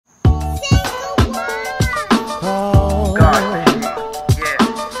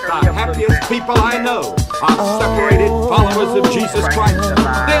people I know are separated followers of Jesus Christ.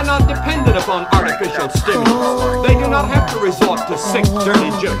 They are not dependent upon artificial stimulus. They do not have to resort to sick,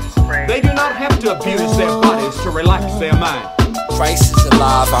 dirty jokes. They do not have to abuse their bodies to relax their mind. Christ is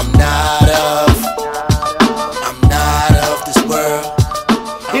alive, I'm not of this world.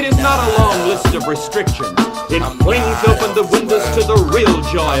 It is not a long list of restrictions. It flings open the windows to the real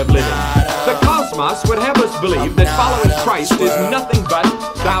joy of living. The cosmos would have us believe that following Christ is nothing but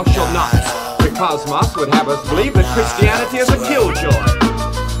thou shalt not. The cosmos would have us believe that Christianity is a killjoy.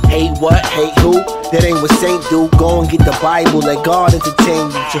 Hate what? Hate who? That ain't what Saint do. Go and get the Bible, let God entertain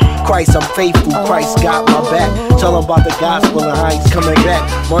you. To Christ I'm faithful, Christ got my back. Tell them about the gospel and how he's coming back.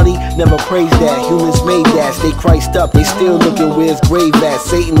 Money never praised that, humans made that. Stay Christ up, they still looking where his grave at.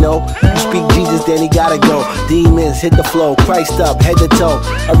 Satan know, you speak Jesus then he gotta go. Demons hit the flow, Christ up, head to toe.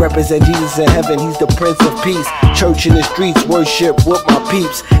 I represent Jesus in heaven, he's the Prince of Peace. Church in the streets, worship with my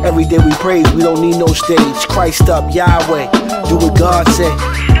peeps. Every day we praise, we don't need no stage. Christ up, Yahweh, do what God say.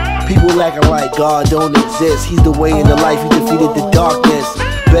 People acting like God don't exist. He's the way and the life, he defeated the darkness.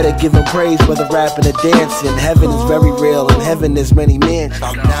 Better give him praise whether rapping or dancing. Heaven is very real and heaven there's many men.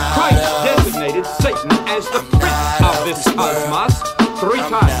 Christ designated Satan as the prince of this cosmos 3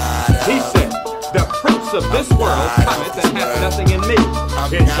 times. He said, the prince of this world cometh and hath nothing in me.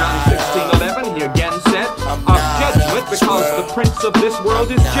 In John 16:11 he again said, of judgment because the prince of this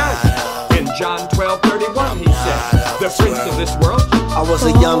world is judged. In John 12:31 he said, the prince of this world. I was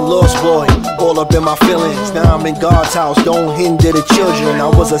a young lost boy, all up in my feelings. Now I'm in God's house, don't hinder the children. I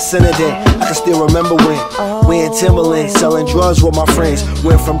was a sinner then, I can still remember when wearing Timberlands, selling drugs with my friends.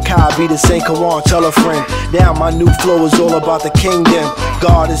 Went from Cobby to StkOWAN, tell a friend. Now my new flow is all about the kingdom.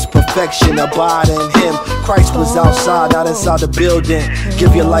 God is perfection, abide in him. Christ was outside, not inside the building.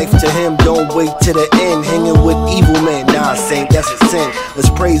 Give your life to him, don't wait to the end. Hanging with evil men, nah saint, that's a sin. Let's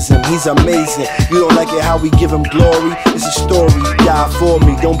praise him, he's amazing. You don't like it how we give him glory? It's a story, he died for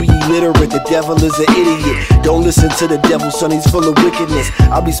me. Don't be illiterate, the devil is an idiot. Don't listen to the devil, son, he's full of wickedness.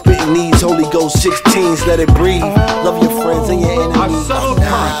 I'll be spitting these Holy Ghost 16s, let it breathe. Love your friends and your enemies. A subtle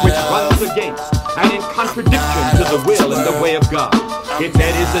current which runs against and in contradiction to the will and the way of God. Its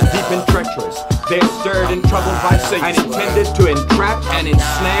head is deep and treacherous. They're stirred and troubled by Satan and intended to entrap and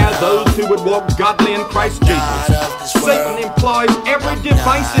ensnare those who would walk godly in Christ Jesus. Satan employs every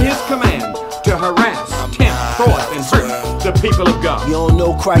device at his command to harass, tempt, thwart, and hurt the people of God. You don't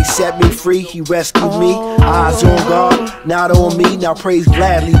know Christ set me free, he rescued me. Eyes on God, not on me. Now praise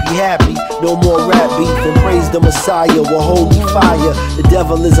gladly, be happy. No more rap beef and praise the Messiah with holy fire. The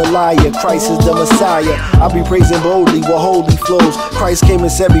devil is a liar, Christ is the Messiah. I'll be praising boldly with holy flows. Christ came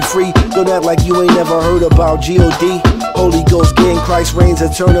and set me free. Don't act like you ain't never heard about G.O.D. Holy Ghost gang, Christ reigns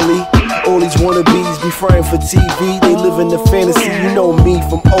eternally. All these wannabes be frying for TV. They live in the fantasy, you know me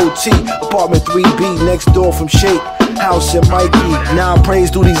from OT. Apartment 3B, next door from Shake, House and Mikey. Now I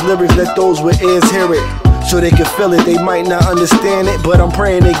praise through these lyrics, let those with ears hear it, so they can feel it. They might not understand it, but I'm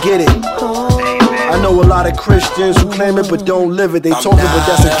praying they get it. I know a lot of Christians who claim it but don't live it. They talk it, but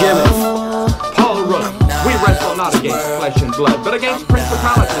that's a gimmick. Paul wrote, we wrestle not against flesh and blood, but against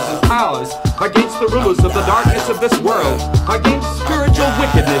principalities and powers, against the rulers of the darkness of this world, against spiritual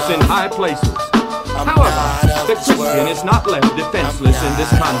wickedness in high places. However, the Christian is not left defenseless in this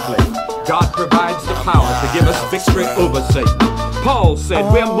conflict. God provides the power to give us victory over Satan. Paul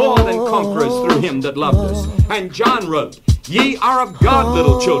said, we're more than conquerors through him that loved us. And John wrote, ye are of God,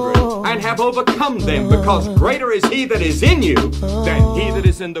 little children, and have overcome them, because greater is he that is in you than he that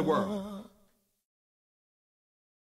is in the world.